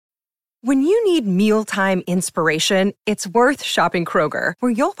When you need mealtime inspiration, it's worth shopping Kroger,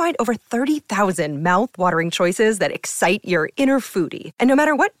 where you'll find over 30,000 mouth-watering choices that excite your inner foodie. And no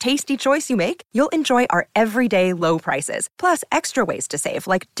matter what tasty choice you make, you'll enjoy our everyday low prices, plus extra ways to save,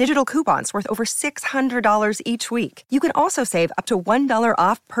 like digital coupons worth over $600 each week. You can also save up to $1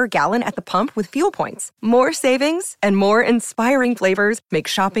 off per gallon at the pump with fuel points. More savings and more inspiring flavors make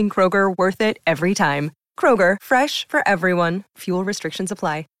shopping Kroger worth it every time. Kroger, fresh for everyone. Fuel restrictions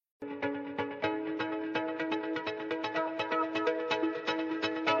apply.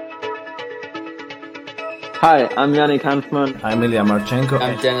 Hi, I'm Yannick Hanfman. I'm Ilya Marchenko.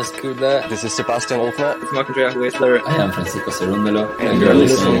 I'm Dennis Kudla. This is Sebastian Wolfner. It's Marc-Andrea Whistler. I am Francisco Cerundolo. And you're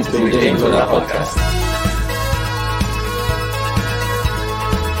listening to the Game to the Podcast.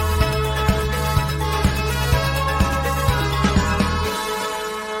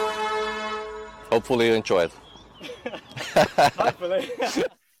 Hopefully you enjoy it. Hopefully.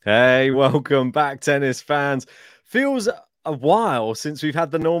 Hey, welcome back, tennis fans. Feels a while since we've had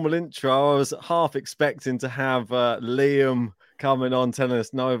the normal intro. I was half expecting to have Liam coming on telling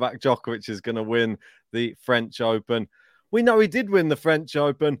us Novak Djokovic is going to win the French Open. We know he did win the French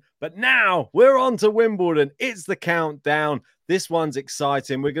Open, but now we're on to Wimbledon. It's the countdown. This one's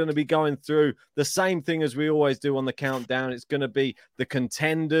exciting. We're going to be going through the same thing as we always do on the countdown. It's going to be the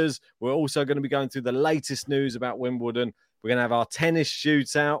contenders. We're also going to be going through the latest news about Wimbledon. We're going to have our tennis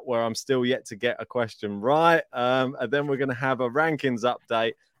shootout, where I'm still yet to get a question right. And then we're going to have a rankings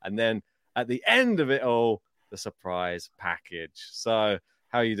update. And then at the end of it all, the surprise package. So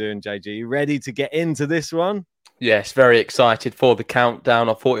how are you doing, JG? You ready to get into this one? Yes, very excited for the countdown.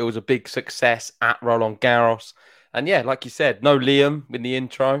 I thought it was a big success at Roland Garros. And yeah, like you said, no Liam in the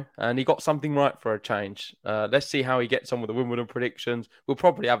intro, and he got something right for a change. Let's see how he gets on with the Wimbledon predictions. We'll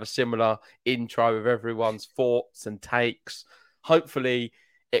probably have a similar intro with everyone's thoughts and takes. Hopefully,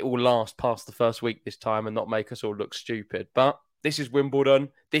 it will last past the first week this time and not make us all look stupid. But this is Wimbledon,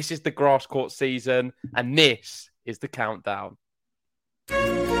 this is the grass court season, and this is the countdown.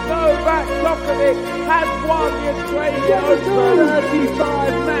 Novak Djokovic has won the Australian Open.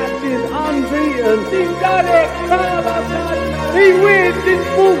 35 matches unbeaten. He's done it! He wins his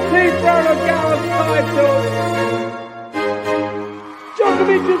 14th Roland Garros title.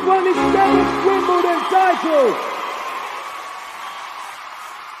 Djokovic has won his 7th Wimbledon title.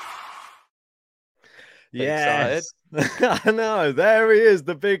 Yes, I know. There he is,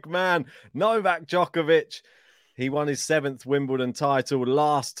 the big man, Novak Djokovic. He won his 7th Wimbledon title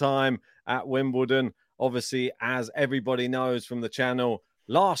last time at Wimbledon. Obviously, as everybody knows from the channel,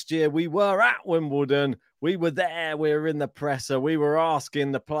 last year we were at Wimbledon. We were there. We were in the presser. We were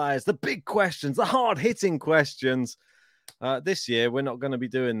asking the players the big questions, the hard-hitting questions. This year, we're not going to be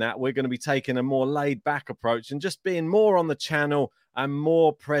doing that. We're going to be taking a more laid-back approach and just being more on the channel and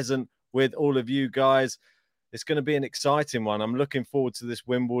more present with all of you guys. It's going to be an exciting one. I'm looking forward to this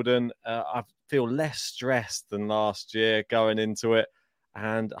Wimbledon. I feel less stressed than last year going into it,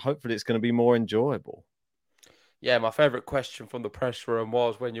 and hopefully it's going to be more enjoyable. Yeah, my favourite question from the press room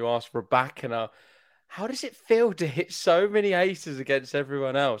was when you asked Rybakina, how does it feel to hit so many aces against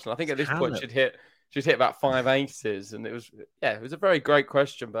everyone else? And I think at this point she'd hit about 5 aces, and it was a very great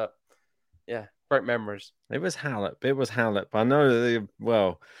question, but yeah, great memories. It was Halep. I know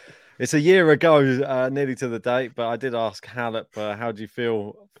it's a year ago, nearly to the date, but I did ask Halep, how do you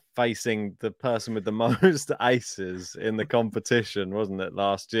feel facing the person with the most aces in the competition, wasn't it,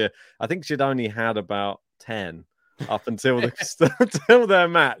 last year? I think she'd only had about 10 up until until their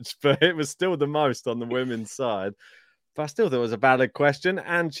match, but it was still the most on the women's side. But I still thought it was a valid question,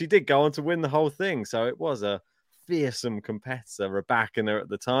 and she did go on to win the whole thing. So it was a fearsome competitor, Rybakina, at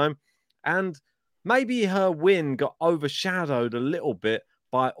the time. And maybe her win got overshadowed a little bit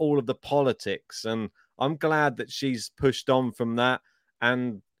by all of the politics. And I'm glad that she's pushed on from that.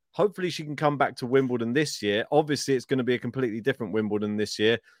 And hopefully she can come back to Wimbledon this year. Obviously, it's going to be a completely different Wimbledon this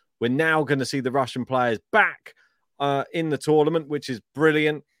year. We're now going to see the Russian players back in the tournament, which is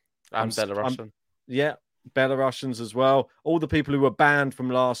brilliant. And Belarusian. Belarusians as well. All the people who were banned from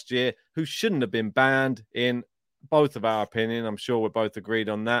last year, who shouldn't have been banned, in both of our opinion. I'm sure we're both agreed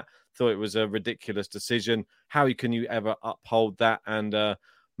on that. Thought it was a ridiculous decision. How can you ever uphold that and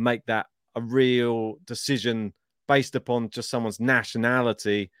make that a real decision based upon just someone's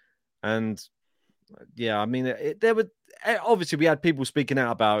nationality? And yeah, I mean, obviously we had people speaking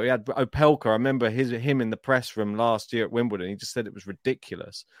out about it. We had Opelka. I remember him in the press room last year at Wimbledon. He just said it was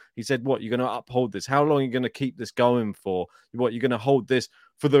ridiculous. He said, "What, you're going to uphold this? How long are you going to keep this going for? What, you're going to hold this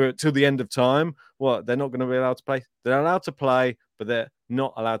till the end of time? What, they're not going to be allowed to play? They're allowed to play, but they're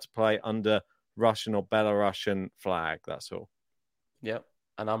not allowed to play under Russian or Belarusian flag. That's all." Yep.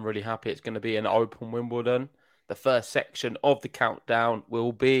 and I'm really happy it's going to be an open Wimbledon. The first section of the countdown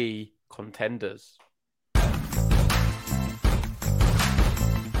will be contenders.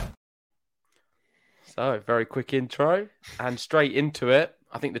 So, very quick intro and straight into it.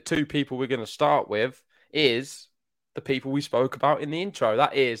 I think the two people we're going to start with is the people we spoke about in the intro.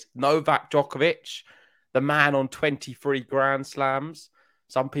 That is Novak Djokovic, the man on 23 Grand Slams.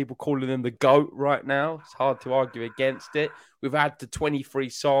 Some people calling him the GOAT right now. It's hard to argue against it. We've had the 23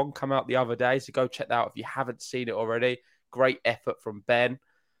 song come out the other day, so go check that out if you haven't seen it already. Great effort from Ben.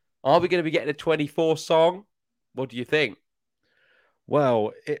 Are we going to be getting a 24 song? What do you think?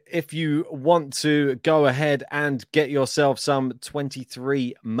 Well, if you want to go ahead and get yourself some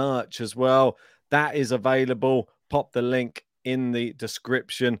 23 merch as well, that is available. Pop the link in the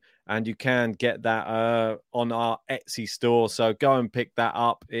description and you can get that on our Etsy store. So go and pick that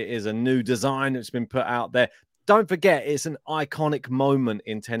up. It is a new design that's been put out there. Don't forget, it's an iconic moment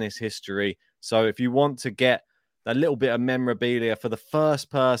in tennis history. So if you want to get a little bit of memorabilia for the first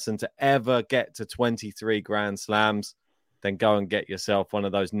person to ever get to 23 Grand Slams, then go and get yourself one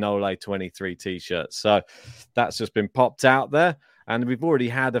of those Nole 23 t-shirts. So that's just been popped out there. And we've already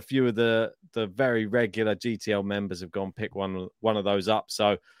had a few of the very regular GTL members have gone pick one of those up.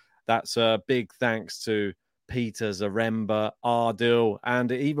 So that's a big thanks to Peter, Zaremba, Ardil,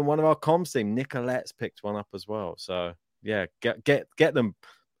 and even one of our comms team, Nicolette's picked one up as well. So yeah, get them.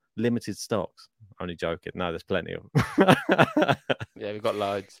 Limited stocks. Only joking. No, there's plenty of them. Yeah, we've got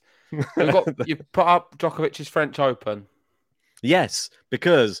loads. You put up Djokovic's French Open. Yes,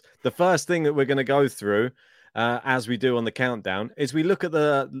 because the first thing that we're going to go through, as we do on the countdown, is we look at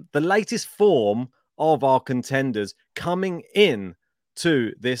the latest form of our contenders coming in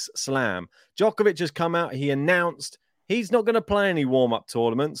to this slam. Djokovic has come out. He announced he's not going to play any warm-up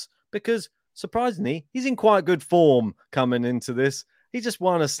tournaments because, surprisingly, he's in quite good form coming into this. He just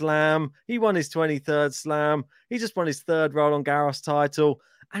won a slam. He won his 23rd slam. He just won his third Roland Garros title,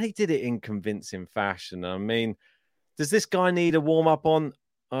 and he did it in convincing fashion. I mean, does this guy need a warm-up on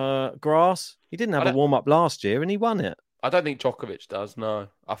grass? He didn't have a warm-up last year, and he won it. I don't think Djokovic does, no.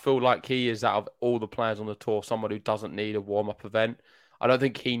 I feel like he is, out of all the players on the tour, someone who doesn't need a warm-up event. I don't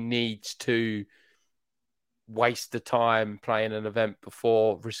think he needs to waste the time playing an event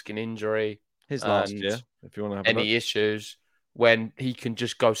before risking injury. His last year, if you want to have any issues, when he can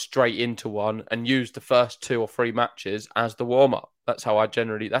just go straight into one and use the first 2 or 3 matches as the warm-up. That's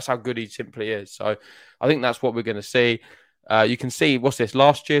how good he simply is. So I think that's what we're going to see. You can see, what's this,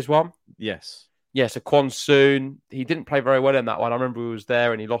 last year's one? Yes. Yeah, so Kwon Soon, he didn't play very well in that one. I remember he was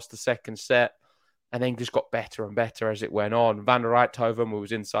there and he lost the second set and then just got better and better as it went on. Van der Rijthoven, who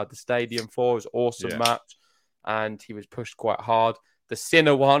was inside the stadium for, it was an awesome match and he was pushed quite hard. The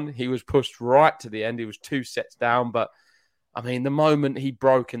Sinner one, he was pushed right to the end. He was 2 sets down, but I mean, the moment he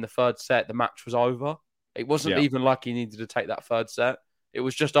broke in the third set, the match was over. It wasn't even like he needed to take that third set. It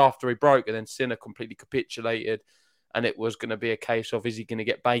was just after he broke and then Sinner completely capitulated. And it was going to be a case of, is he going to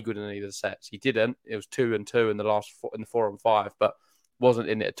get bagged in any of the sets? He didn't. It was 2-2 in the in the 4 and 5, but wasn't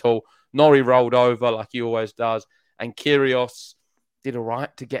in it at all. Norrie rolled over like he always does. And Kyrgios did all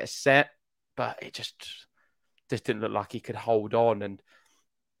right to get a set, but it just didn't look like he could hold on. And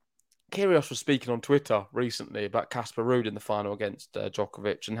Kyrgios was speaking on Twitter recently about Casper Ruud in the final against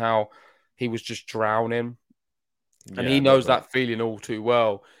Djokovic and how he was just drowning. And he knows that feeling all too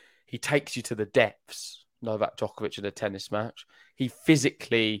well. He takes you to the depths. Novak Djokovic in a tennis match. He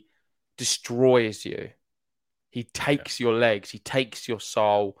physically destroys you. He takes your legs. He takes your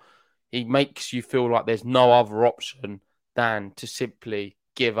soul. He makes you feel like there's no other option than to simply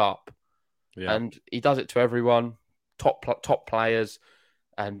give up. Yeah. And he does it to everyone, top players.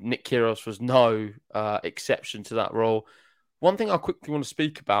 And Nick Kyrgios was no exception to that rule. One thing I quickly want to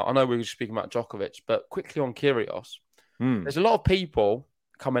speak about, I know we were just speaking about Djokovic, but quickly on Kyrgios, there's a lot of people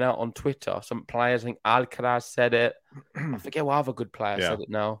coming out on Twitter. Some players, I think Alcaraz said it. I forget what other good player said it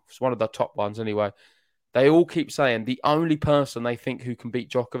now. It's one of the top ones anyway. They all keep saying the only person they think who can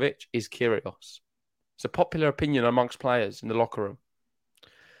beat Djokovic is Kyrgios. It's a popular opinion amongst players in the locker room.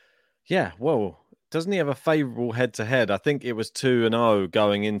 Yeah, well, doesn't he have a favourable head-to-head? I think it was 2-0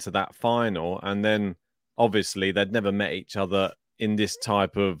 going into that final. And then, obviously, they'd never met each other in this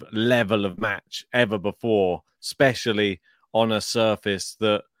type of level of match ever before, especially on a surface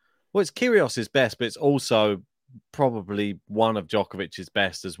that, well, it's Kyrgios' best, but it's also probably one of Djokovic's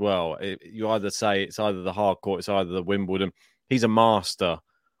best as well. You either say it's either the hard court, it's either the Wimbledon. He's a master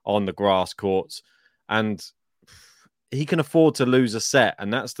on the grass courts, and he can afford to lose a set.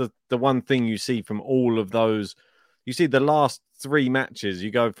 And that's the one thing you see from all of those. You see the last 3 matches,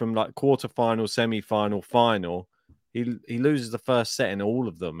 you go from like quarterfinal, semi-final, final. he loses the first set in all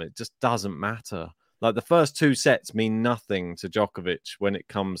of them. It just doesn't matter. Like the first 2 sets mean nothing to Djokovic when it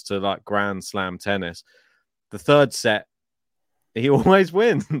comes to like Grand Slam tennis. The third set, he always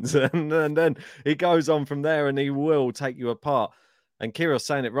wins. and then he goes on from there and he will take you apart. And Kyrgios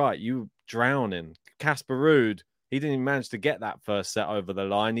saying it right, you drowning. Casper Ruud, he didn't even manage to get that first set over the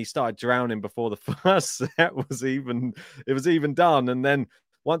line. He started drowning before the first set was even done. And then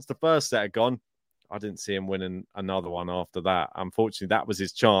once the first set had gone, I didn't see him winning another one after that. Unfortunately, that was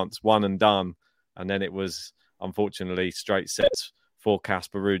his chance, one and done. And then it was, unfortunately, straight sets for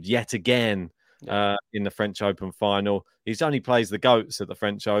Casper Ruud yet again in the French Open final. He's only plays the GOATs at the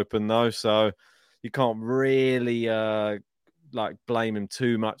French Open, though, so you can't really blame him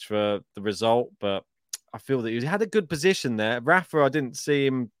too much for the result. But I feel that he had a good position there. Rafa, I didn't see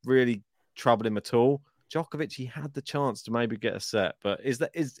him really trouble him at all. Djokovic, he had the chance to maybe get a set. But is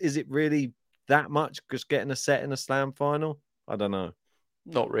it really that much just getting a set in a slam final? I don't know.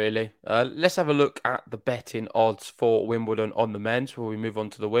 Not really. Let's have a look at the betting odds for Wimbledon on the men's before we move on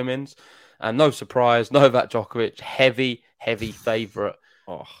to the women's. And no surprise, Novak Djokovic, heavy favourite.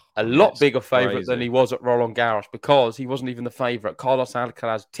 A lot bigger favourite than he was at Roland Garros because he wasn't even the favourite. Carlos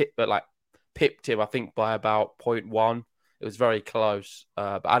Alcaraz pipped him, I think, by about 0.1. It was very close.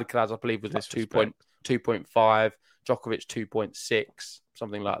 But Alcaraz, I believe, was like 2.5. Djokovic 2.6,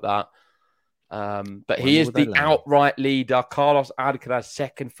 something like that. But he is the outright leader. Carlos Alcaraz,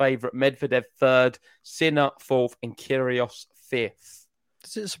 second favourite. Medvedev, third. Sinner, fourth. And Kyrgios, fifth.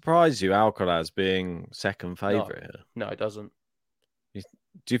 Does it surprise you, Alcaraz being second favourite? No, it doesn't.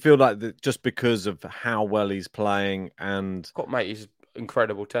 Do you feel like that just because of how well he's playing and... Mate, he's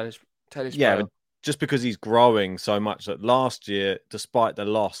incredible tennis player. Yeah, just because he's growing so much that last year, despite the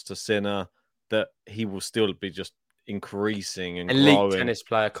loss to Sinner, that he will still be just increasing and elite growing. Tennis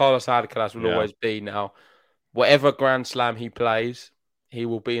player. Carlos Alcaraz will always be now. Whatever Grand Slam he plays, he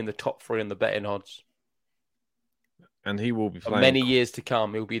will be in the top 3 in the betting odds. And he will be playing... For many years to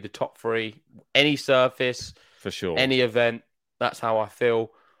come, he'll be the top 3. Any surface. For sure. Any event. That's how I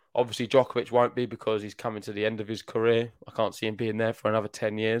feel. Obviously, Djokovic won't be because he's coming to the end of his career. I can't see him being there for another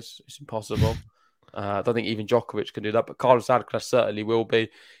 10 years. It's impossible. I don't think even Djokovic can do that, but Carlos Alcaraz certainly will be.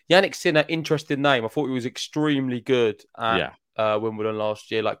 Jannik Sinner, interesting name. I thought he was extremely good at Wimbledon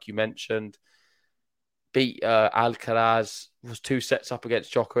last year, like you mentioned. Beat Alcaraz, was 2 sets up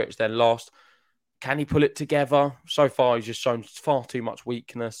against Djokovic, then lost. Can he pull it together? So far, he's just shown far too much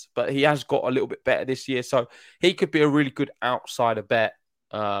weakness, but he has got a little bit better this year, so he could be a really good outsider bet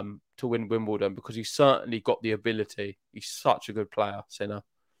to win Wimbledon because he's certainly got the ability. He's such a good player, Sinner.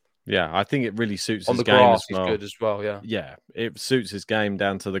 Yeah, I think it really suits on his the game grass. as well. He's good as well. Yeah, it suits his game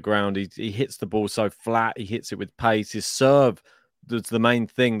down to the ground. He hits the ball so flat. He hits it with pace. His serve was the main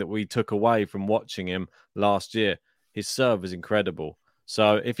thing that we took away from watching him last year. His serve is incredible.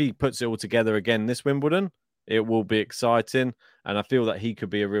 So if he puts it all together again this Wimbledon, it will be exciting. And I feel that he could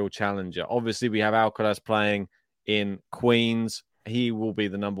be a real challenger. Obviously, we have Alcaraz playing in Queens. He will be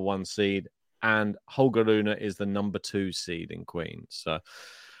the number 1 seed. And Holger Rune is the number 2 seed in Queens. So,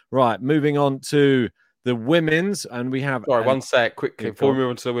 right, moving on to the women's. And we have... Sorry, one sec, quickly, before we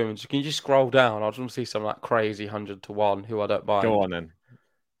move on to the women's. Can you just scroll down? I just want to see some like crazy 100-1 who I don't mind. Go on then.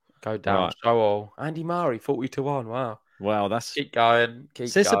 Go down. Right. Show all. Andy Murray, 40-1. Wow. Wow, that's... Keep going.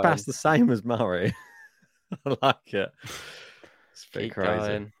 Tsitsipas the same as Murray. I like it. It's a bit crazy.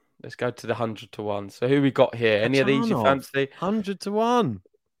 Going. Let's go to the 100-1. So who we got here? Any of these you fancy? 100-1.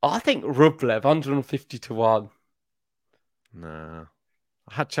 I think Rublev, 150-1. Nah.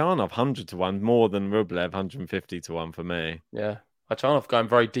 Khachanov, 100-1, more than Rublev, 150-1 for me. Yeah. Khachanov going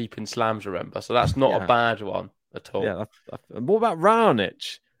very deep in slams, remember? So that's not a bad one at all. Yeah. What about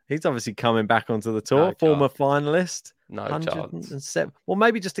Raonic? He's obviously coming back onto the tour, former finalist. No chance. Well,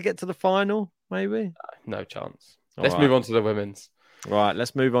 maybe just to get to the final, maybe? No chance. Let's move on to the women's. Right,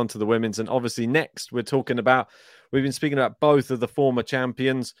 let's move on to the women's. And obviously next we've been speaking about both of the former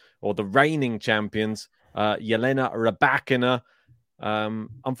champions or the reigning champions, Jelena Rybakina.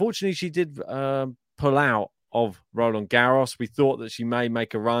 Unfortunately, she did pull out of Roland Garros. We thought that she may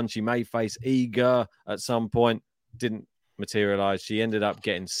make a run. She may face Iga at some point. Didn't materialize. She ended up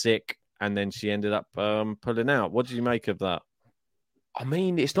getting sick and then she ended up pulling out. What did you make of that? I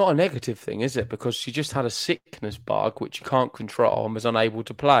mean, it's not a negative thing, is it? Because she just had a sickness bug, which you can't control and was unable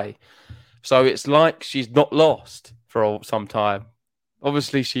to play. So it's like she's not lost for some time.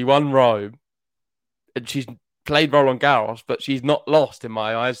 Obviously, she won Rome and she's played Roland Garros, but she's not lost in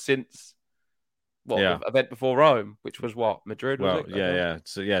my eyes since the event before Rome, which was what? Madrid, was it? Yeah.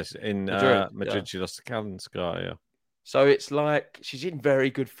 So, yes, in Madrid, she lost to Kalinskaya. So it's like she's in very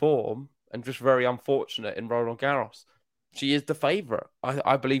good form and just very unfortunate in Roland Garros. She is the favourite.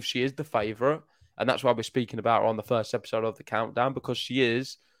 I believe she is the favourite. And that's why we're speaking about her on the first episode of the countdown, because she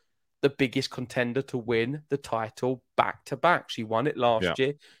is the biggest contender to win the title back to back. She won it last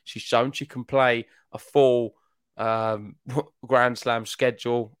year. She's shown she can play a full Grand Slam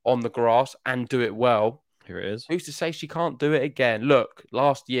schedule on the grass and do it well. Here it is. Who's to say she can't do it again? Look,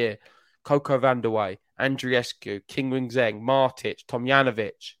 last year, Coco van der Wey, Andriescu, King-Wing Zheng, Martic,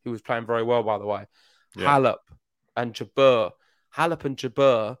 Tomjanovic, who was playing very well, by the way, Halep and Jabeur. Halep and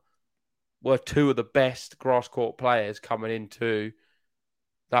Jabeur were two of the best grass court players coming into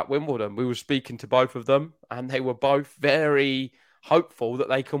that Wimbledon. We were speaking to both of them, and they were both very hopeful that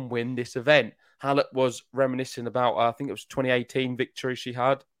they can win this event. Halep was reminiscing about, I think it was 2018 victory she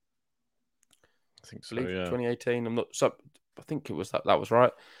had. I think so, yeah. 2018. I think it was that was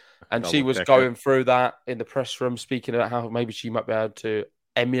right. And she was going through that in the press room, speaking about how maybe she might be able to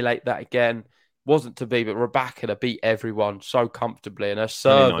emulate that again. Wasn't to be, but Rybakina beat everyone so comfortably. And her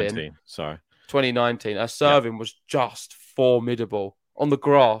serving... 2019. Her serving was just formidable. On the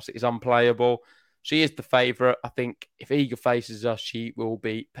grass, it is unplayable. She is the favourite. I think if Iga faces her, she will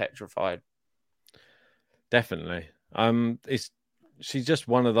be petrified. Definitely. She's just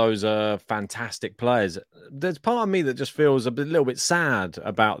one of those fantastic players. There's part of me that just feels a little bit sad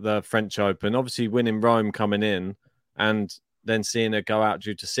about the French Open. Obviously, winning Rome coming in and then seeing her go out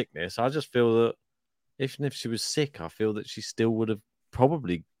due to sickness. I just feel that even if she was sick, I feel that she still would have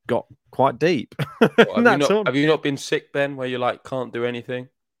probably got quite deep. Well, have you not been sick, Ben, where you can't do anything?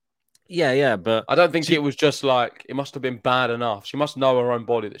 Yeah, but I don't think it was just it must have been bad enough. She must know her own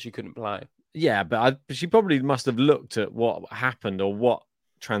body that she couldn't play. Yeah, but she probably must have looked at what happened or what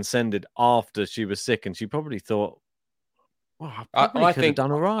transcended after she was sick, and she probably thought, well, I could have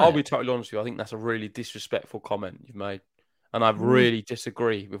done all right. I'll be totally honest with you. I think that's a really disrespectful comment you've made, and I really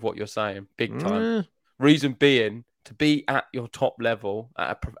disagree with what you're saying, big time. Reason being, to be at your top level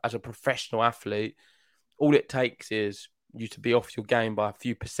as a professional athlete, all it takes is you to be off your game by a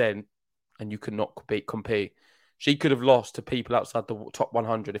few percent, and you cannot compete. She could have lost to people outside the top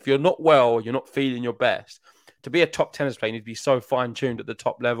 100. If you're not well, you're not feeling your best. To be a top tennis player, you need to be so fine-tuned at the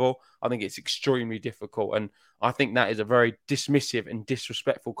top level. I think it's extremely difficult. And I think that is a very dismissive and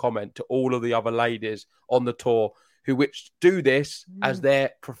disrespectful comment to all of the other ladies on the tour which do this as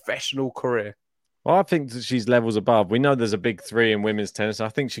their professional career. Well, I think that she's levels above. We know there's a big three in women's tennis. I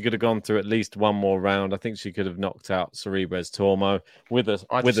think she could have gone through at least one more round. I think she could have knocked out Cerebres Tormo with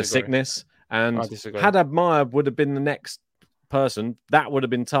a sickness. And Haddad Meyer would have been the next person. That would have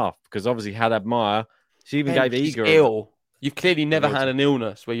been tough because obviously Haddad Meyer, she even gave Iga ill. You've clearly never had an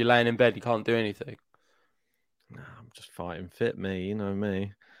illness where you're laying in bed, you can't do anything. No, I'm just fighting fit, me. You know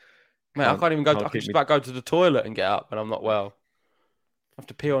me. Mate, I can't even go. I can just about go to the toilet and get up when I'm not well. I have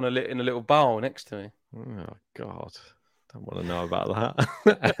to pee in a little bowl next to me. Oh God, don't want to know about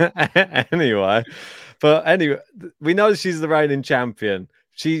that. Anyway, we know she's the reigning champion.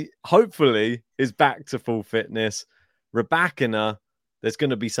 She hopefully is back to full fitness. Rybakina, there's going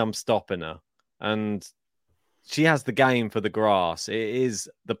to be some stopping her, and she has the game for the grass. It is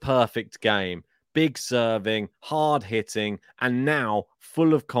the perfect game. Big serving, hard hitting, and now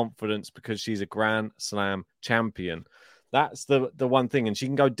full of confidence because she's a Grand Slam champion. That's the one thing. And she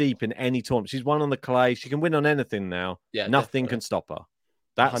can go deep in any tournament. She's won on the clay. She can win on anything now. Yeah, nothing can stop her.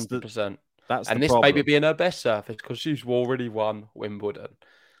 That's 100%. That's and the this problem. may be in her best surface because she's already won Wimbledon.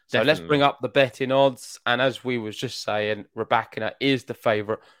 So let's bring up the betting odds. And as we was just saying, Rybakina is the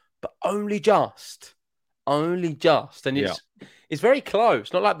favourite, but only just. And it's very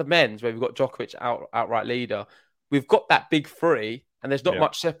close. Not like the men's where we've got Djokovic outright leader. We've got that big three, and there's not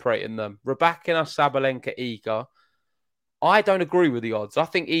much separating them. Rybakina, Sabalenka, Iga. I don't agree with the odds. I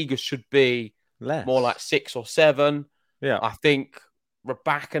think Iga should be more like 6 or 7. Yeah. I think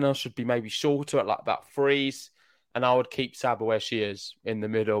Rybakina should be maybe shorter at about 3s. And I would keep Saba where she is in the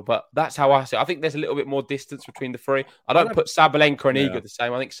middle. But that's how I see it. I think there's a little bit more distance between the three. I don't put Sabalenka and Iga the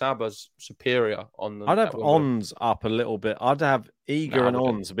same. I think Saba's superior on them. I'd have Ons up a little bit. I'd have Iga and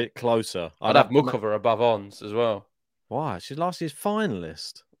Ons a bit closer. I'd have Mukova above Ons as well. Why? She's last year's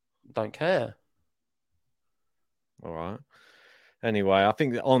finalist. Don't care. All right. Anyway, I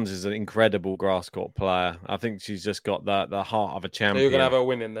think that Ons is an incredible grass court player. I think she's just got the heart of a champion. So you're going to have her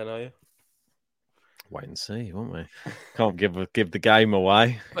winning then, are you? Wait and see, won't we? Can't give the game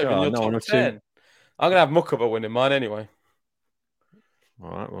away. I'm going to have Mukova winning mine anyway. All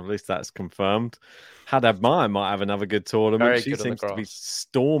right, well, at least that's confirmed. Haddad Meyer might have another good tournament. She seems to be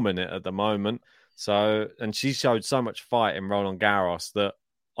storming it at the moment. So, and she showed so much fight in Roland Garros that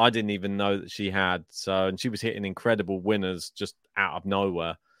I didn't even know that she had. So, and she was hitting incredible winners just out of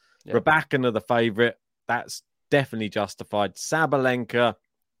nowhere. Yeah. Rybakina, the favourite. That's definitely justified. Sabalenka,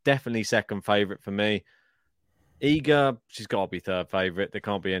 definitely second favourite for me. Iga, she's got to be third favourite. There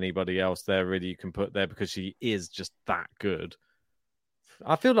can't be anybody else there really you can put there because she is just that good.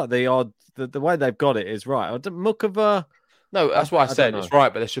 I feel like the way they've got it is right. Mukova. No, that's what I said. don't It's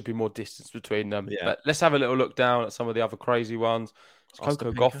right, but there should be more distance between them. Yeah. But let's have a little look down at some of the other crazy ones. It's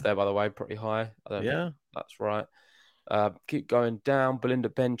Coco Ostapenko. Gauff there, by the way, pretty high. I don't think that's right. Keep going down. Belinda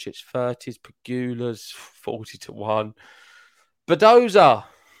Bencic, 30s. Pegula's 40-1. Badoza,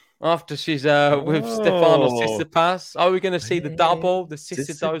 after she's with Stefanos Tsitsipas. Are we going to see the double? The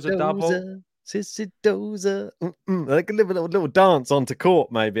Tsitsidoza double? Tsitsidoza. Like a little dance onto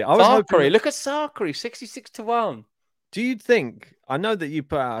court, maybe. I was Sakari, look at Sakari, 66-1. Do you think? I know that you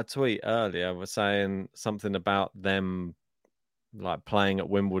put out a tweet earlier, was saying something about them like playing at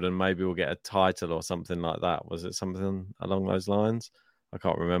Wimbledon. Maybe we'll get a title or something like that. Was it something along those lines? I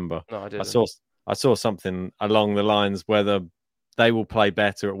can't remember. No, I didn't. I saw something along the lines whether they will play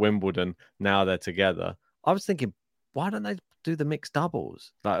better at Wimbledon now they're together. I was thinking, why don't they do the mixed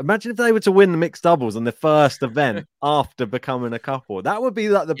doubles? Like, imagine if they were to win the mixed doubles on the first event after becoming a couple. That would be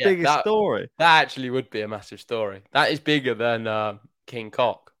like the biggest story. That actually would be a massive story. That is bigger than King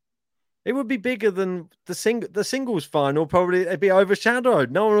Cock. It would be bigger than the singles final. Probably it'd be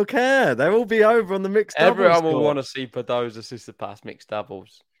overshadowed. No one will care. They'll all be over on the mixed doubles. Everyone will want to see Badoza Tsitsipas mixed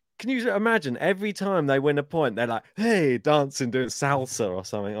doubles. Can you imagine every time they win a point, they're like, hey, dancing, doing salsa or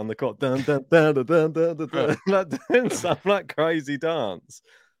something on the court. Dun, dun, dun, dun, dun, dun, dun, dun. Like doing some like crazy dance.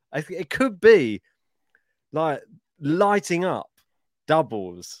 I think it could be like lighting up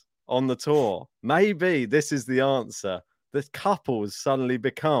doubles on the tour. Maybe this is the answer. The couples suddenly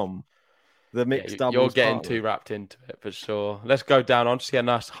become the mixed doubles. You're getting partner. too wrapped into it for sure. Let's go down. I'll just get a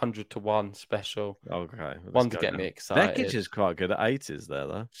nice 100-1 special. Okay. One to get me excited. Bekic is quite good at 80s there,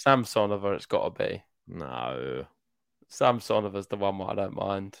 though. Samsonova, it's got to be. No. Samsonova's the one I don't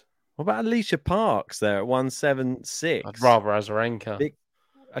mind. What about Alicia Parks there at 176? I'd rather Azarenka.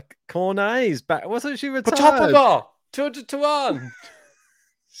 Cornet's back. Wasn't she retired? Potapova, 200-1.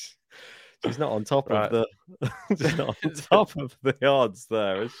 She's not on top of the she's not on top of the odds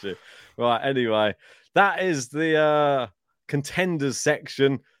there, is she? Right, anyway, that is the contenders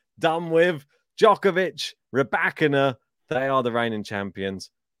section done with. Djokovic, Rybakina, they are the reigning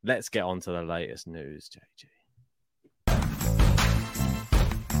champions. Let's get on to the latest news, JG.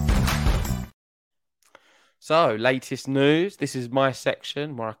 So, latest news. This is my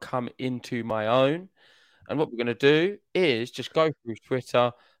section where I come into my own. And what we're going to do is just go through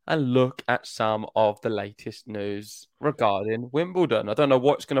Twitter and look at some of the latest news regarding Wimbledon. I don't know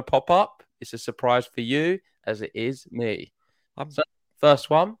what's going to pop up. It's a surprise for you, as it is me. So, first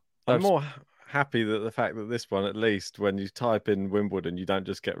one. I'm more happy that the fact that this one, at least, when you type in Wimbledon, you don't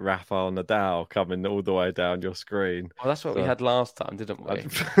just get Rafael Nadal coming all the way down your screen. Well, that's what we had last time, didn't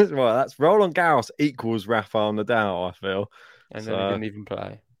we? Well, that's Roland Garros equals Rafael Nadal, I feel. And then he didn't even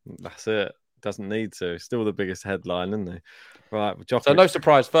play. That's it. Doesn't need to. Still the biggest headline, isn't he? Right. Djokovic. So no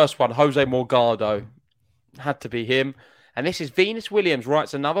surprise. First one, Jose Morgado. Had to be him. And this is Venus Williams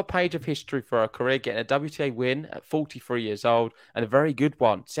writes another page of history for her career, getting a WTA win at 43 years old, and a very good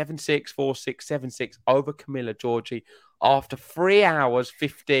one. 7-6, 4-6, 7-6 over Camilla Giorgi after 3 hours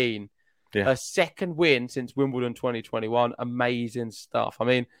 15. Yeah. Her second win since Wimbledon 2021. Amazing stuff. I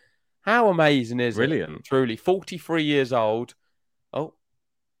mean, how amazing is it? Truly. 43 years old. Oh,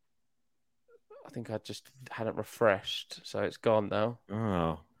 I think I just hadn't refreshed, so it's gone now.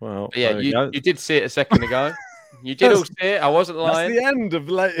 Oh, well. But yeah, you did see it a second ago. You did all see it. I wasn't lying. That's the end of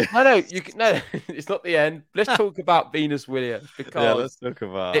late. No, it's not the end. Let's talk about Venus Williams because let's talk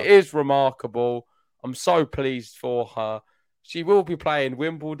about it is remarkable. I'm so pleased for her. She will be playing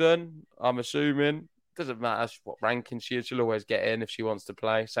Wimbledon, I'm assuming. Doesn't matter what ranking she is. She'll always get in if she wants to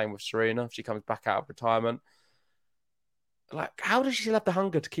play. Same with Serena if she comes back out of retirement. Like, how does she still have the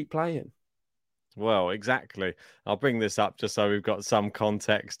hunger to keep playing? Well, exactly. I'll bring this up just so we've got some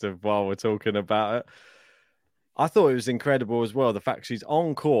context of while we're talking about it. I thought it was incredible as well, the fact she's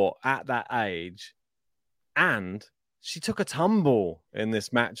on court at that age and she took a tumble in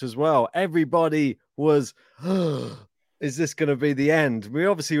this match as well. Everybody was, is this going to be the end? We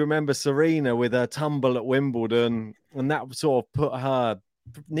obviously remember Serena with her tumble at Wimbledon, and that sort of put her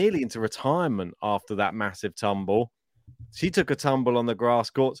nearly into retirement after that massive tumble. She took a tumble on the grass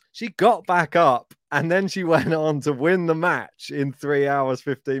courts. She got back up and then she went on to win the match in 3 hours,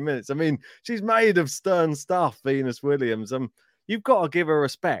 15 minutes. I mean, she's made of stern stuff, Venus Williams. You've got to give her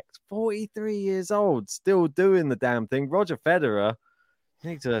respect. 43 years old, still doing the damn thing. Roger Federer, you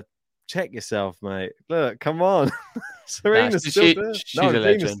need to check yourself, mate. Look, come on. Serena's still doing it. She's No, a Venus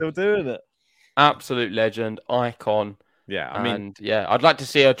legend. still doing it. Absolute legend, icon. Yeah, I'd like to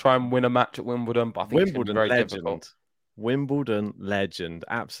see her try and win a match at Wimbledon, but I think it's going to be very difficult. Wimbledon legend.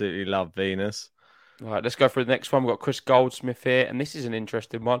 Absolutely love Venus. All right, let's go for the next one. We've got Chris Goldsmith here, and this is an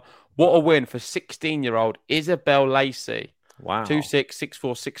interesting one. What a win for 16-year-old Isabel Lacey. Wow. 2-6,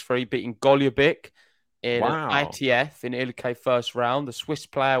 6-4, 6-3, beating Golubic in ITF in Ilike first round. The Swiss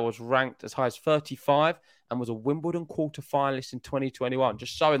player was ranked as high as 35 and was a Wimbledon quarterfinalist in 2021,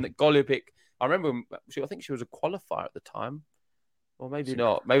 just showing that Golubic, I think she was a qualifier at the time. Or maybe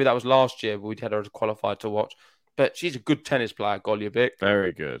not. Maybe that was last year, but we'd had her as a qualifier to watch. But she's a good tennis player, Golubic.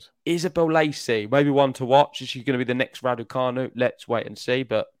 Very good. Isabel Lacey, maybe one to watch. Is she going to be the next Raducanu? Let's wait and see.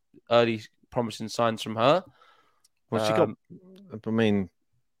 But early promising signs from her. Well,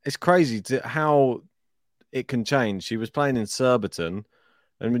 it's crazy how it can change. She was playing in Surbiton,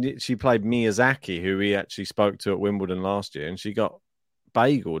 and she played Miyazaki, who we actually spoke to at Wimbledon last year, and she got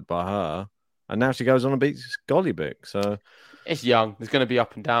bageled by her. And now she goes on and beats Golubic. So it's young. There's going to be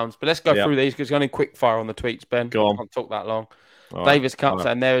up and downs. But let's go through these because it's going to quick fire on the tweets, Ben. Go on. Can't talk that long. All Davis right. Cups,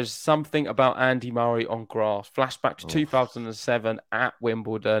 and there is something about Andy Murray on grass. Flashback to 2007 at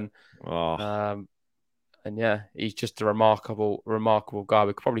Wimbledon. And yeah, he's just a remarkable guy.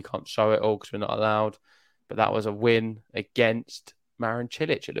 We probably can't show it all because we're not allowed. But that was a win against Marin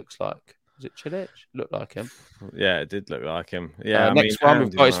Cilic, it looks like. Was it Cilic? Looked like him. Yeah, it did look like him. Yeah. Next one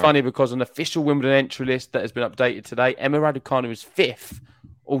we've got is funny because an official Wimbledon entry list that has been updated today, Emma Raducanu is 5th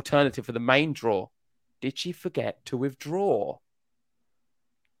alternative for the main draw. Did she forget to withdraw?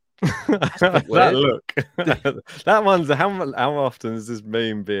 That look. That one's how often is this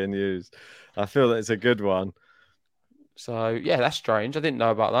meme being used? I feel that it's a good one. So yeah, that's strange. I didn't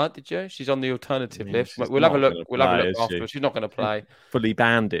know about that. Did you? She's on the alternative list. We'll have a look. We'll have a look afterwards. She's not going to play. Fully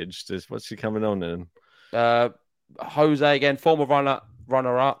bandaged. What's she coming on in? Jose again, former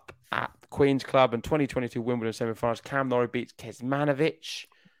runner-up at Queen's Club and 2022 Wimbledon semi-finals. Cam Norrie beats Kecmanovic.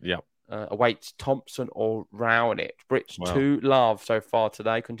 Yep. Awaits Thompson or Raonic. Brits 2-love so far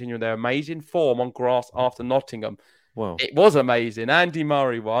today, continuing their amazing form on grass after Nottingham. Well, it was amazing. Andy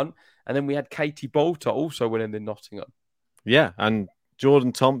Murray won, and then we had Katie Bolter also winning in Nottingham. Yeah, and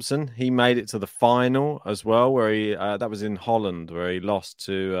Jordan Thompson, he made it to the final as well, where he that was in Holland, where he lost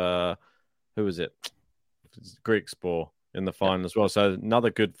to who was it? Greek Sport in the final as well. So another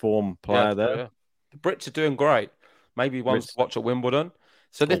good form player there. Yeah. The Brits are doing great. Maybe ones to watch at Wimbledon.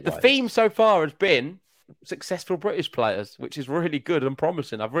 So the theme so far has been successful British players, which is really good and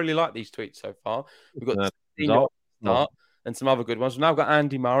promising. I've really liked these tweets so far. We've got start and some other good ones. We've now got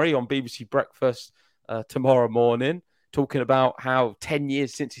Andy Murray on BBC Breakfast tomorrow morning, talking about how 10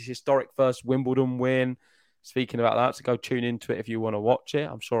 years since his historic first Wimbledon win. Speaking about that, so go tune into it if you want to watch it.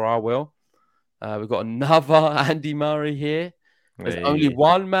 I'm sure I will. We've got another Andy Murray here. There's only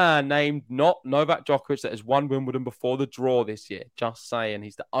one man named not Novak Djokovic that has won Wimbledon before the draw this year. Just saying.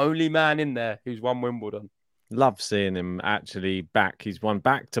 He's the only man in there who's won Wimbledon. Love seeing him actually back. He's won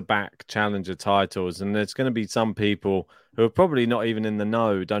back-to-back challenger titles. And there's going to be some people who are probably not even in the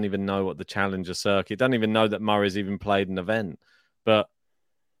know, don't even know what the challenger circuit, don't even know that Murray's even played an event. But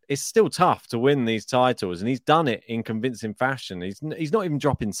it's still tough to win these titles. And he's done it in convincing fashion. He's not even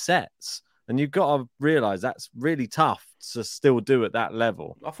dropping sets. And you've got to realise that's really tough to still do at that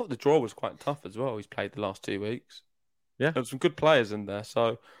level. I thought the draw was quite tough as well. He's played the last 2 weeks. Yeah. There's some good players in there.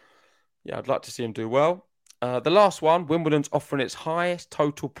 So, yeah, I'd like to see him do well. The last one, Wimbledon's offering its highest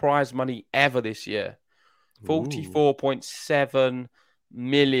total prize money ever this year. £44.7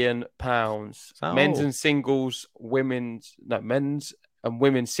 million. Men's and singles, men's and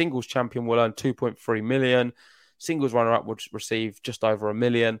women's singles champion will earn 2.3 million. Singles runner-up would receive just over $1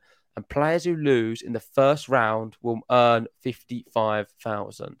 million. And players who lose in the first round will earn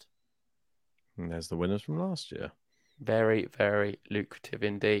 55,000. And there's the winners from last year. Very, very lucrative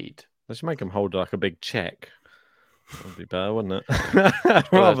indeed. They should make them hold like a big check. That would be better, wouldn't it?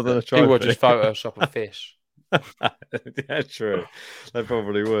 Rather than a trophy. People would just Photoshop a fish. Yeah, true. They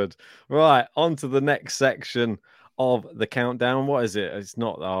probably would. Right, on to the next section of the countdown. What is it? It's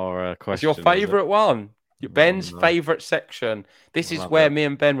not our question. It's your favourite one. Ben's favourite section. This is where me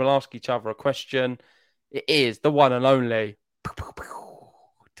and Ben will ask each other a question. It is the one and only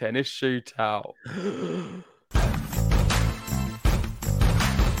tennis shootout.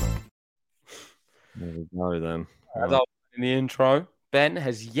 There we go then. As I was in the intro, Ben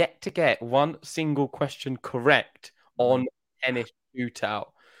has yet to get one single question correct on tennis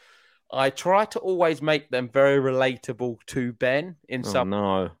shootout. I try to always make them very relatable to Ben in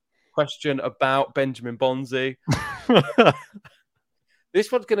some question about Benjamin Bonzi.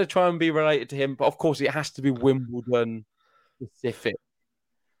 This one's going to try and be related to him, but of course it has to be Wimbledon specific.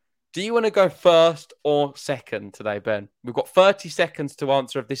 Do you want to go first or second today, Ben? We've got 30 seconds to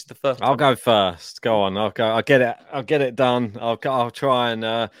answer if this is the first. I'll go first. Go on. I'll go. I'll get it done. I'll try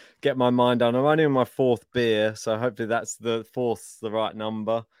and get my mind done. I'm only on my 4th beer, so hopefully that's the 4th's the right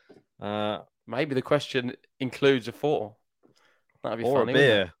number. Maybe the question includes a 4. That'd be or funny. A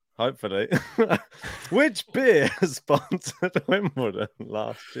beer, hopefully. Which beer sponsored Wimbledon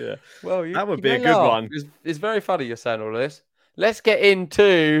last year? Well, that would be a good one. It's very funny you're saying all this. Let's get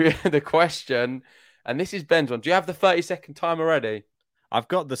into the question, and this is Ben's one. Do you have the 30-second timer ready? I've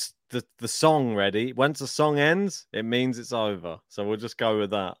got the song ready. Once the song ends, it means it's over. So we'll just go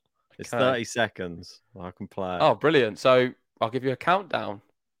with that. It's 30 seconds. I can play it. Oh, brilliant. So I'll give you a countdown.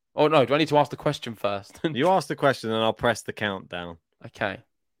 Oh, no. Do I need to ask the question first? You ask the question, and I'll press the countdown. Okay.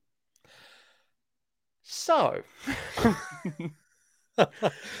 So,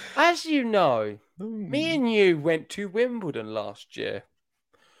 as you know, me and you went to Wimbledon last year.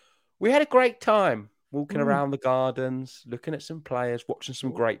 We had a great time walking around the gardens, looking at some players, watching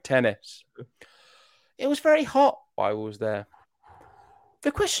some great tennis. It was very hot while I was there.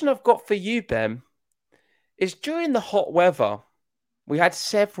 The question I've got for you, Ben, is during the hot weather, we had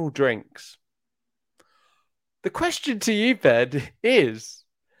several drinks. The question to you, Ben, is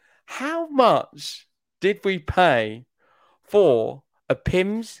how much did we pay for a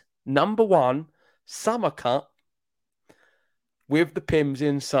Pimm's #1 Summer Cup with the Pimm's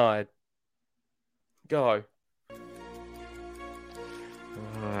inside? Go.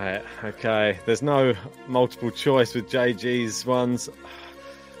 Right. Okay. There's no multiple choice with JG's ones.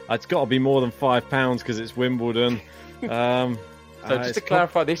 It's got to be more than £5 because it's Wimbledon. So just to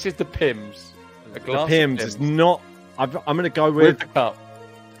clarify, this is the Pimm's. The Pimm's is not. I'm going to go with the cup.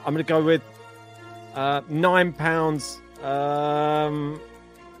 I'm going to go with £9.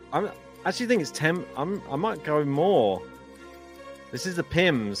 I actually think it's 10. I might go more. This is the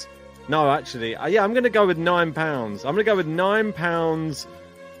Pimm's. No, actually, yeah, I'm going to go with £9. I'm going to go with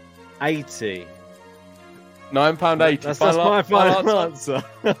 £9.80. £9.80. That's my final answer.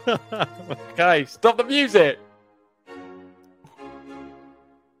 Okay, stop the music.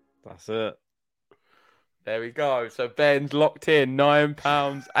 That's it. There we go. So Ben's locked in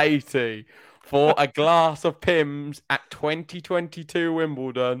 £9.80 for a glass of Pimm's at 2022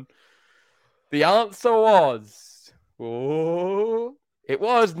 Wimbledon. The answer was, it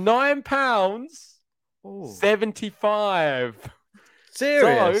was £9.75.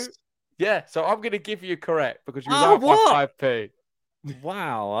 Serious? So I'm going to give you correct because you were by 5p.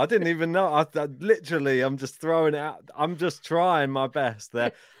 Wow, I didn't even know. I'm just throwing it out. I'm just trying my best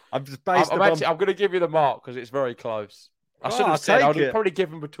there. I'm just I'm going to give you the mark because it's very close. I should have said I would have probably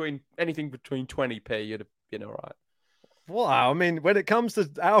given anything between 20p. You'd have been all right. Wow, I mean, when it comes to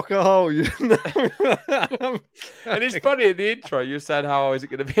alcohol, you know. And it's funny in the intro, you said, how is it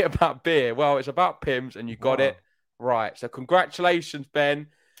going to be about beer? Well, it's about Pimm's, and you got it right. So congratulations, Ben.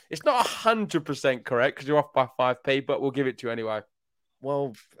 It's not 100% correct because you're off by 5p, but we'll give it to you anyway.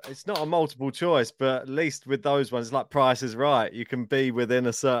 Well, it's not a multiple choice, but at least with those ones, like Price is Right, you can be within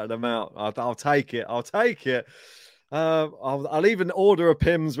a certain amount. I'll take it. I'll take it. I'll even order a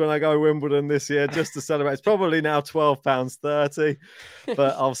Pimm's when I go Wimbledon this year just to celebrate. It's probably now £12.30,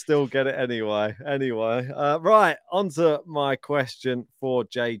 but I'll still get it anyway. Right, on to my question for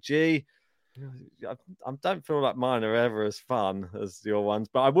JG. I don't feel like mine are ever as fun as your ones,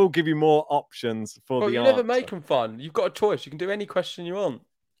 but I will give you more options for the answer. You never make them fun. You've got a choice. You can do any question you want.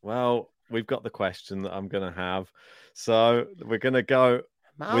 Well, we've got the question that I'm going to have. So we're going to go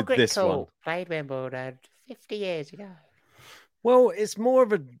with this one. Played Wimbledon 50 years ago. Well, it's more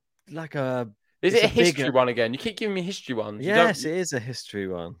of a Is it a history one again? You keep giving me history ones. Yes, it is a history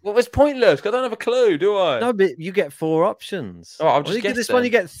one. Well, it's pointless because I don't have a clue, do I? No, but you get 4 options. Oh, I'll just guess this one. You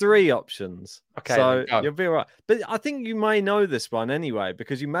get 3 options. Okay, so you'll be all right. But I think you may know this one anyway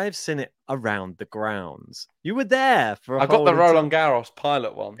because you may have seen it around the grounds. You were there for. I got the Roland Garros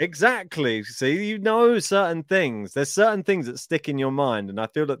pilot one. Exactly. See, you know certain things. There's certain things that stick in your mind, and I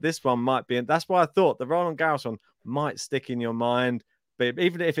feel that this one might be. And that's why I thought the Roland Garros one might stick in your mind. But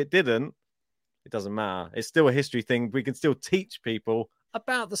even if it didn't. It doesn't matter. It's still a history thing. We can still teach people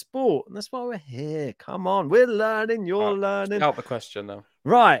about the sport. And that's why we're here. Come on. We're learning. You're learning. Out the question, though.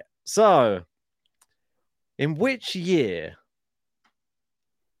 Right. So, in which year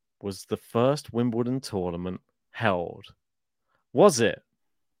was the first Wimbledon tournament held? Was it?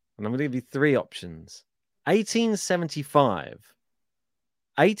 And I'm going to give you 3 options. 1875,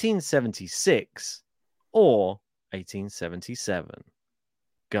 1876, or 1877.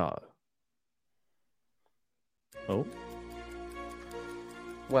 Go. Oh.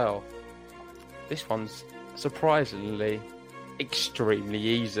 Well, this one's surprisingly extremely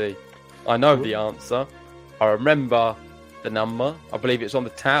easy. I know the answer. I remember the number. I believe it's on the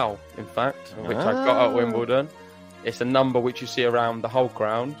towel, in fact, which I got at Wimbledon. It's a number which you see around the whole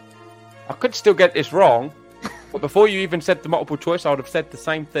ground. I could still get this wrong, but before you even said the multiple choice, I would have said the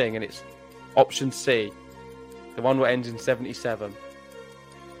same thing, and it's option C, the one that ends in 77.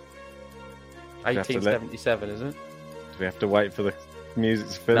 1877, isn't it? Do we have to wait for the music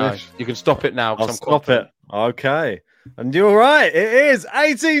to finish? No, you can stop it now. I'll stop it. Okay. And you're right. It is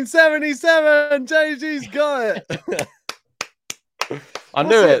 1877. JG's got it. I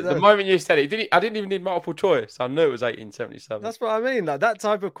knew it. The moment you said it, I didn't even need multiple choice. I knew it was 1877. That's what I mean. Like, that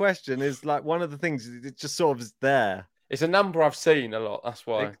type of question is like one of the things. It just sort of is there. It's a number I've seen a lot. That's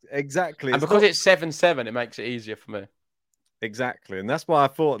why. Exactly. And because it's 7-7, it makes it easier for me. Exactly. And that's why I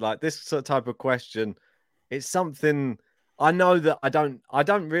thought like this type of question, it's something I know that I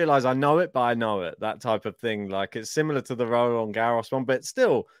don't realize I know it, but I know it. That type of thing. Like, it's similar to the Roland Garros one, but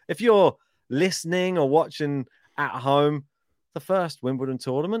still, if you're listening or watching at home, the first Wimbledon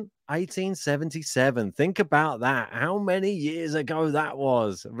tournament, 1877. Think about that. How many years ago that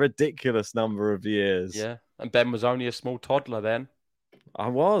was? A ridiculous number of years. Yeah. And Ben was only a small toddler then. I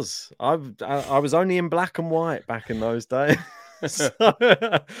was. I was only in black and white back in those days.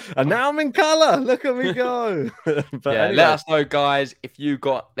 And now I'm in colour. Look at me go. But yeah, anyway. let us know, guys, if you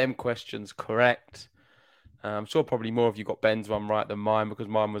got them questions correct. I'm sure probably more of you got Ben's one right than mine, because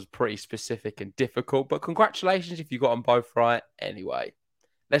mine was pretty specific and difficult. But congratulations if you got them both right anyway.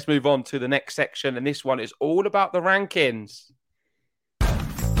 Let's move on to the next section. And this one is all about the rankings.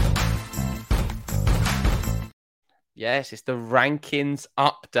 Yes, it's the rankings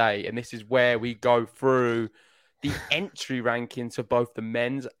update. And this is where we go through the entry rankings for both the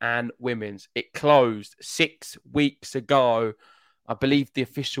men's and women's. It closed 6 weeks ago. I believe the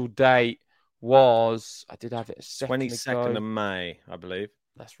official date was, I did have it a second 22nd ago. of May, I believe.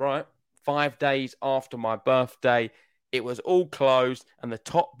 That's right. 5 days after my birthday, it was all closed, and the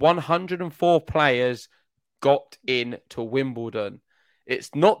top 104 players got into Wimbledon.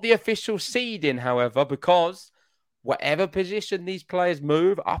 It's not the official seeding, however, because whatever position these players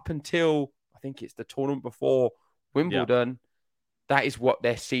move up until, I think it's the tournament before Wimbledon, that is what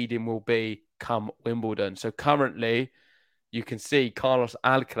their seeding will be come Wimbledon. So currently, you can see Carlos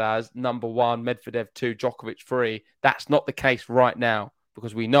Alcaraz, number 1, Medvedev 2, Djokovic 3. That's not the case right now,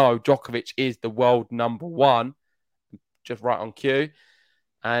 because we know Djokovic is the world number 1, just right on cue.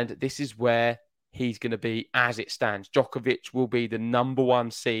 And this is where he's going to be as it stands. Djokovic will be the number 1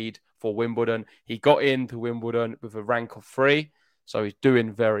 seed for Wimbledon. He got into Wimbledon with a rank of 3, so he's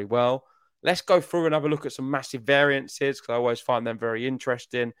doing very well. Let's go through and have a look at some massive variances, because I always find them very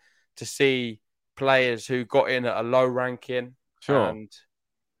interesting to see players who got in at a low ranking and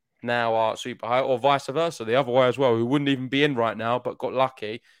now are super high, or vice versa, the other way as well, who wouldn't even be in right now but got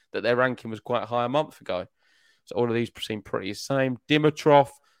lucky that their ranking was quite high a month ago. So all of these seem pretty the same. Dimitrov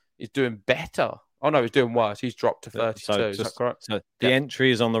is doing better. Oh, no, he's doing worse. He's dropped to 32. Is that correct? So the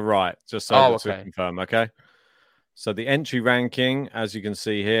entry is on the right, just so to okay. confirm, okay? So the entry ranking, as you can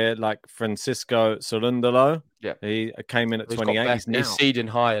see here, like Francisco Cerundolo, he came in at 28. He's seeding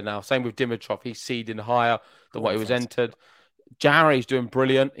higher now. Same with Dimitrov. He's seeding higher than what he was entered. Jarry's doing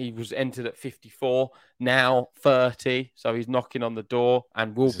brilliant. He was entered at 54, now 30. So he's knocking on the door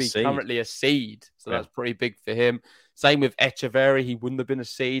and will be currently a seed. So that's pretty big for him. Same with Echeverry. He wouldn't have been a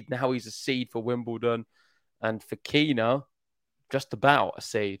seed. Now he's a seed for Wimbledon. And for Kina, just about a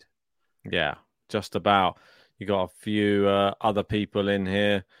seed. Yeah, just about. You got a few other people in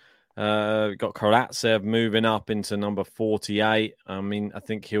here. Got Karatsev moving up into number 48. I mean, I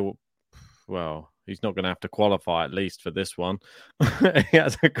think he's not going to have to qualify at least for this one. He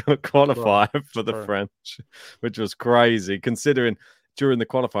has to qualify for the French, which was crazy considering during the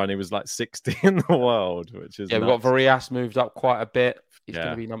qualifying he was like 60 in the world, which is nuts. We've got Varias moved up quite a bit. He's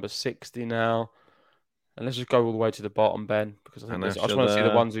going to be number 60 now. And let's just go all the way to the bottom, Ben, because I just want to see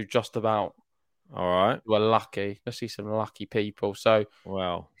the ones who just about. All right. We're lucky. Let's see some lucky people. So,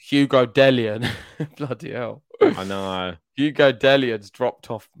 wow. Hugo Delian. Bloody hell. I know. Hugo Delian's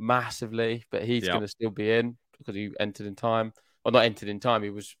dropped off massively, but he's going to still be in because he entered in time. Well, not entered in time.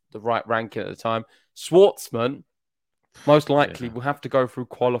 He was the right ranking at the time. Schwartzman, most likely, will have to go through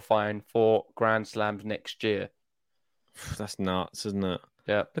qualifying for Grand Slams next year. That's nuts, isn't it?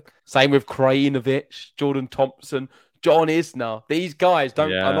 Yeah. Same with Krajinovic, Jordan Thompson, John Isner. These guys are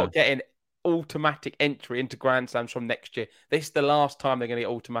not getting automatic entry into Grand Slams from next year. This is the last time they're going to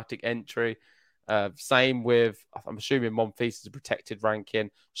get automatic entry. Same with, I'm assuming Monfils is a protected ranking,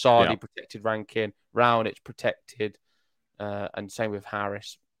 Sardi protected ranking, Raonic protected. and same with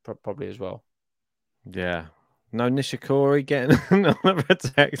Harris, probably as well. Yeah. No Nishikori getting another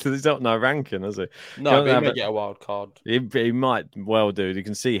text. He's got no ranking, has he? No, but he may get a wild card. He might well do. You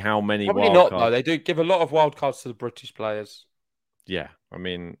can see how many Probably wild not, cards. though. They do give a lot of wild cards to the British players. Yeah, I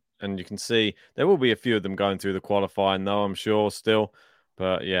mean, and you can see there will be a few of them going through the qualifying, though, I'm sure, still.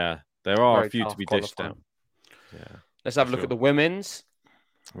 But yeah, there are Very a few to be dished out. Yeah. Let's have a look at the women's.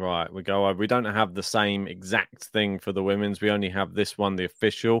 Right, we go over. We don't have the same exact thing for the women's. We only have this one, the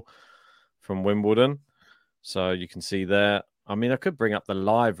official from Wimbledon. So you can see there. I mean, I could bring up the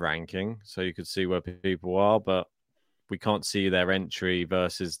live ranking so you could see where people are, but we can't see their entry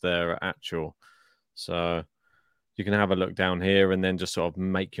versus their actual. So you can have a look down here and then just sort of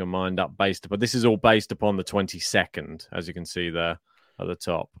make your mind up based upon. This is all based upon the 22nd, as you can see there at the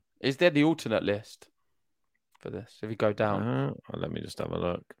top. Is there the alternate list for this? If you go down, let me just have a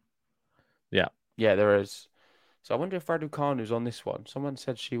look. Yeah, there is. So I wonder if Raducanu's on this one. Someone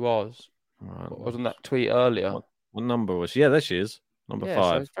said she was. Right. Wasn't that tweet earlier? What number was she? Yeah, there she is. Number 5.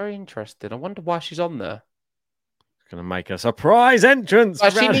 So it's very interesting. I wonder why she's on there. It's going to make a surprise entrance. Well,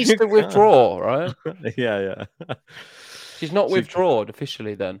 she needs to withdraw, right? Yeah. She's not withdrawn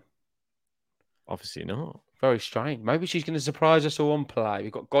officially then. Obviously not. Very strange. Maybe she's going to surprise us all on play.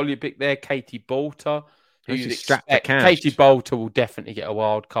 We've got Golubic there, Katie Bolter. Katie Bolter will definitely get a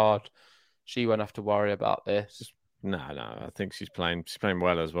wild card. She won't have to worry about this. No. I think she's playing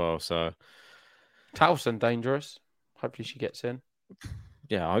well as well. So Towson dangerous. Hopefully she gets in.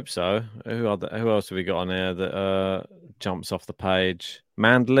 Yeah, I hope so. Who else have we got on here that jumps off the page?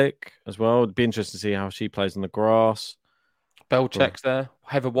 Mandlik as well. It'd be interesting to see how she plays on the grass. Belichick's there.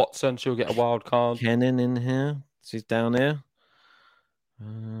 Heather Watson, she'll get a wild card. Kennan in here. She's down here.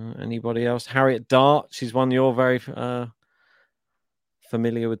 Anybody else? Harriet Dart. She's one you're very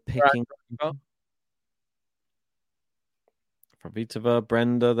familiar with picking. Pravitova,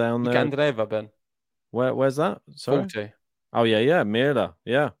 Brenda down there. Gandreva, Ben. Where's that? Sorry? 40. Oh yeah, Mira.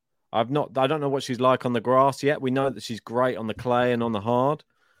 Yeah. I don't know what she's like on the grass yet. We know that she's great on the clay and on the hard.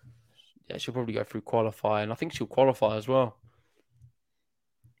 Yeah, she'll probably go through qualifying. I think she'll qualify as well.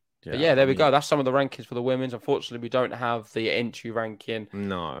 Yeah, but yeah, there we go. That's some of the rankings for the women's. Unfortunately, we don't have the entry ranking.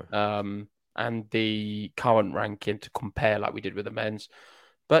 No. And the current ranking to compare like we did with the men's.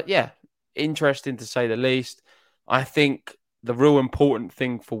 But yeah, interesting to say the least. I think the real important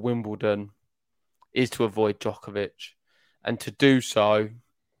thing for Wimbledon is to avoid Djokovic. And to do so,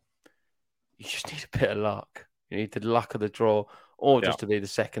 you just need a bit of luck. You need the luck of the draw or just to be the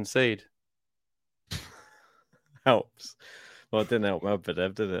second seed. Helps. Well, it didn't help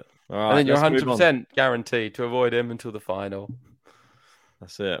Medvedev, did it? All right, and then you're 100% guaranteed to avoid him until the final.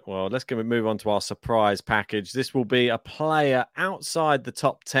 That's it. Well, let's move on to our surprise package. This will be a player outside the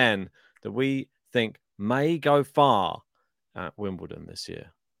top 10 that we think may go far at Wimbledon this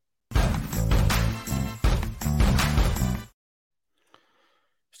year.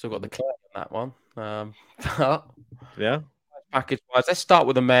 Still got the clay on that one. Yeah. Package-wise, let's start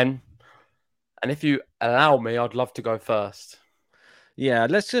with the men. And if you allow me, I'd love to go first. Yeah,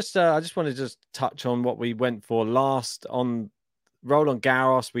 let's just. I just want to just touch on what we went for last on Roland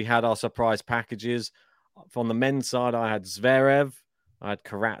Garros. We had our surprise packages. On the men's side, I had Zverev, I had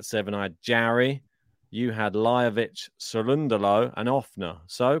Karatsev, and I had Jarry. You had Lajovic, Cerundolo, and Offner.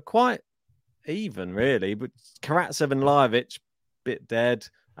 So quite even, really. But Karatsev and Lajovic, bit dead,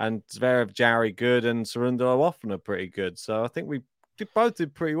 and Zverev, Jarry, good, and Cerundolo, Offner, pretty good. So I think we both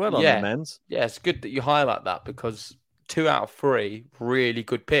did pretty well on the men's. Yeah, it's good that you highlight that because 2 out of 3 really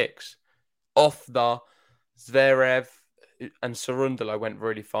good picks. Offner, Zverev, and Cerundolo went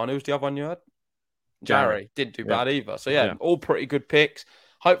really far. Who was the other one you had? Jarry. Didn't do bad either. So, yeah, all pretty good picks.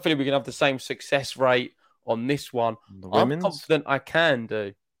 Hopefully, we can have the same success rate on this one. I'm confident I can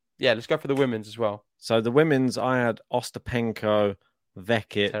do. Yeah, let's go for the women's as well. So, the women's, I had Ostapenko,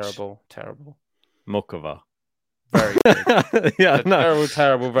 Vekic. Terrible. Mukova. Very good.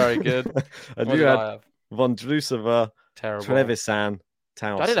 Terrible, very good. And you had Vondrousova, Trevisan,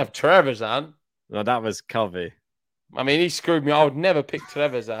 Towson. I didn't have Trevisan. No, that was Covey. I mean, he screwed me. I would never pick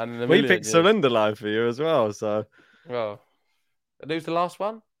Trevisan. We picked Cerundolo for you as well. So, well, who's the last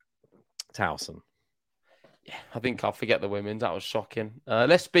one? Towson. Yeah, I think I'll forget the women's. That was shocking.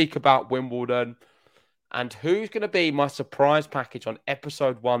 Let's speak about Wimbledon and who's going to be my surprise package on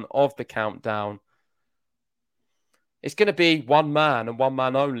episode 1 of the countdown. It's going to be one man and one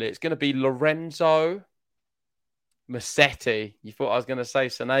man only. It's going to be Lorenzo Musetti. You thought I was going to say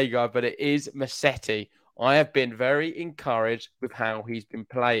Sonego, but it is Musetti. I have been very encouraged with how he's been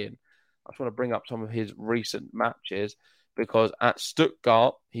playing. I just want to bring up some of his recent matches because at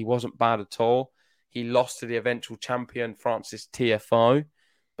Stuttgart, he wasn't bad at all. He lost to the eventual champion, Francis TFO.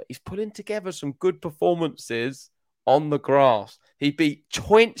 But he's putting together some good performances on the grass. He beat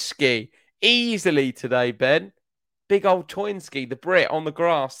Choinski easily today, Ben. Big old Choinski, the Brit, on the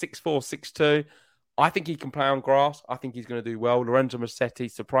grass, 6'4", 6'2". I think he can play on grass. I think he's going to do well. Lorenzo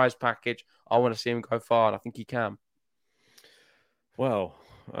Musetti, surprise package. I want to see him go far, and I think he can. Well,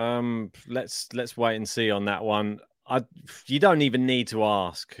 let's wait and see on that one. You don't even need to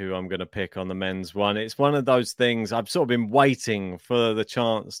ask who I'm going to pick on the men's one. It's one of those things I've sort of been waiting for the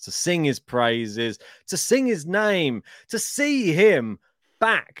chance to sing his praises, to sing his name, to see him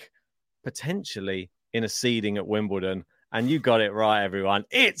back potentially in a seeding at Wimbledon. And you got it right, everyone.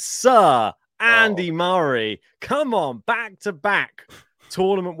 It's Sir Andy Murray. Come on, back-to-back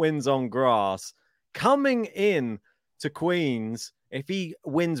tournament wins on grass. Coming in to Queen's, if he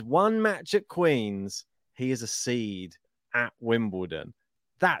wins one match at Queen's, he is a seed at Wimbledon.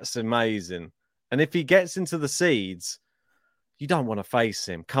 That's amazing. And if he gets into the seeds, you don't want to face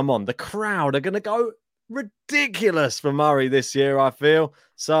him. Come on, the crowd are going to go ridiculous for Murray this year, I feel.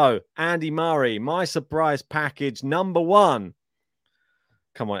 So, Andy Murray, my surprise package number 1.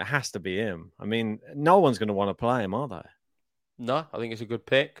 Come on, it has to be him. I mean, no one's going to want to play him, are they? No, I think it's a good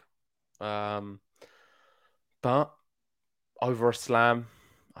pick. But over a slam,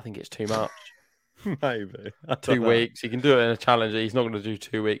 I think it's too much. Maybe. 2 weeks. He can do it in a challenger. He's not going to do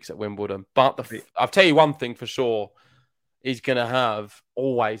 2 weeks at Wimbledon. But I'll tell you one thing for sure. He's going to have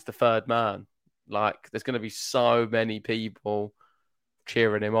always the third man. Like, there's going to be so many people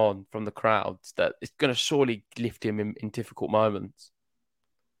cheering him on from the crowds that it's going to surely lift him in difficult moments.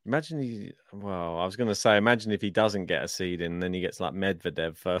 Imagine imagine if he doesn't get a seed in, then he gets like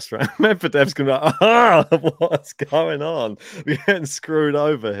Medvedev first round. Medvedev's going to be like, what's going on? We're getting screwed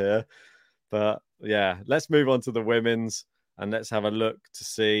over here. But yeah, let's move on to the women's and let's have a look to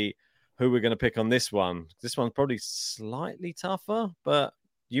see who we're going to pick on this one. This one's probably slightly tougher, but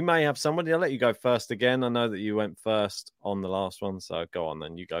you may have somebody. I'll let you go first again. I know that you went first on the last one, so go on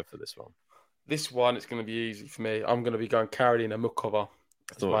then. You go for this one. This one, it's going to be easy for me. I'm going to be going Karolina Mukova.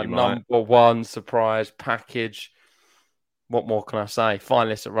 It's my might. number 1 surprise package. What more can I say?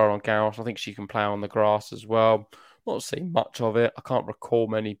 Finalist at Roland Garros. I think she can play on the grass as well. Not seen much of it. I can't recall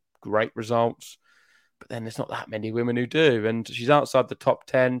many great results. But then there's not that many women who do. And she's outside the top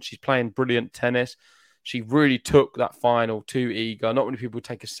 10. She's playing brilliant tennis. She really took that final to Iga. Not many people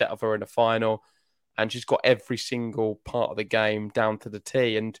take a set of her in a final. And she's got every single part of the game down to the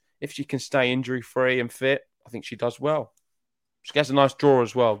T. And if she can stay injury-free and fit, I think she does well. She has a nice draw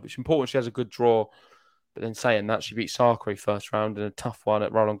as well. It's important she has a good draw. But then saying that, she beat Sakari first round in a tough one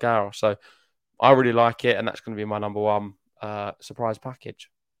at Roland Garros. So I really like it. And that's going to be my number 1 surprise package.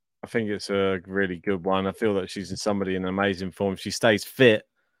 I think it's a really good one. I feel that she's somebody in amazing form. If she stays fit,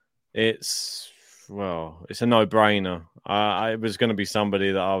 it's a no-brainer. It was going to be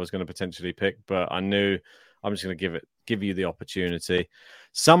somebody that I was going to potentially pick, but I knew I'm just going to give you the opportunity.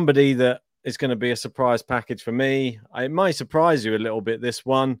 Somebody that is going to be a surprise package for me. It might surprise you a little bit, this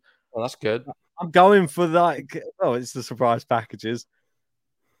one. Well, that's good. I'm going for it's the surprise packages.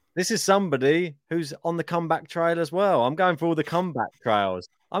 This is somebody who's on the comeback trail as well. I'm going for all the comeback trails.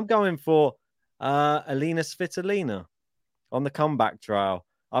 I'm going for Alina Svitolina on the comeback trail.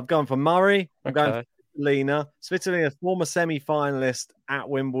 I've gone for Murray. I'm going for Svitolina. Svitolina, former semi-finalist at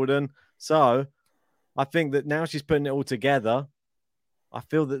Wimbledon. So I think that now she's putting it all together. I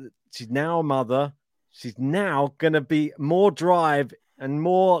feel that she's now a mother. She's now going to be more drive and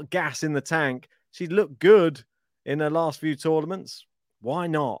more gas in the tank. She looked good in her last few tournaments. Why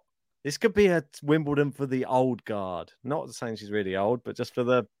not? This could be a Wimbledon for the old guard. Not saying she's really old, but just for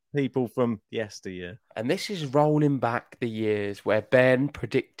the people from yesteryear. And this is rolling back the years where Ben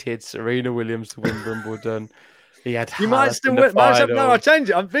predicted Serena Williams to win Wimbledon. He had you might still win. No, I'll change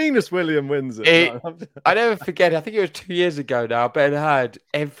it. Venus Williams wins it. I never forget. I think it was 2 years ago now. Ben had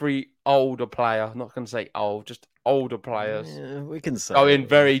every older player. I'm not going to say old, just older players. Yeah, we can say going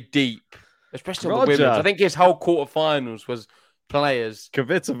very deep, especially on the women's. I think his whole quarterfinals was players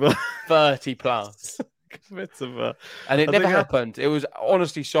Kvitova 30 plus. Kvitova. And it never happened. It was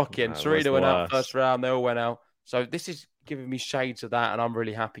honestly shocking. Serena went out first round. They all went out. So this is giving me shades of that, and I'm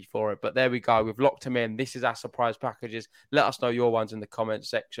really happy for it. But there we go. We've locked him in. This is our surprise packages. Let us know your ones in the comments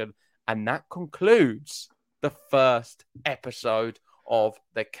section. And that concludes the first episode of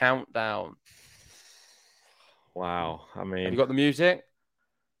the countdown. Wow. I mean, have you got the music?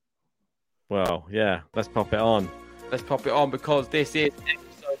 Well, yeah. Let's pop it on. Let's pop it on because this is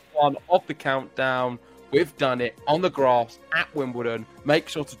episode 1 of the countdown. We've done it on the grass at Wimbledon. Make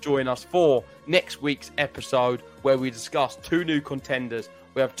sure to join us for next week's episode where we discuss 2 new contenders.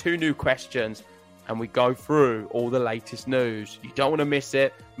 We have 2 new questions. and we go through all the latest news. You don't want to miss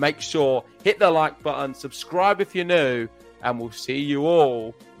it. Make sure, hit the like button, subscribe if you're new, and we'll see you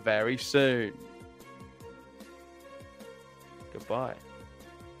all very soon. Goodbye.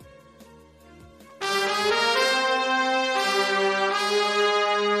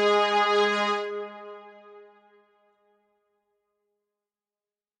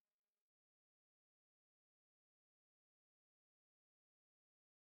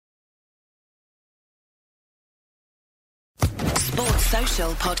 Sports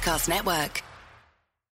Social Podcast Network.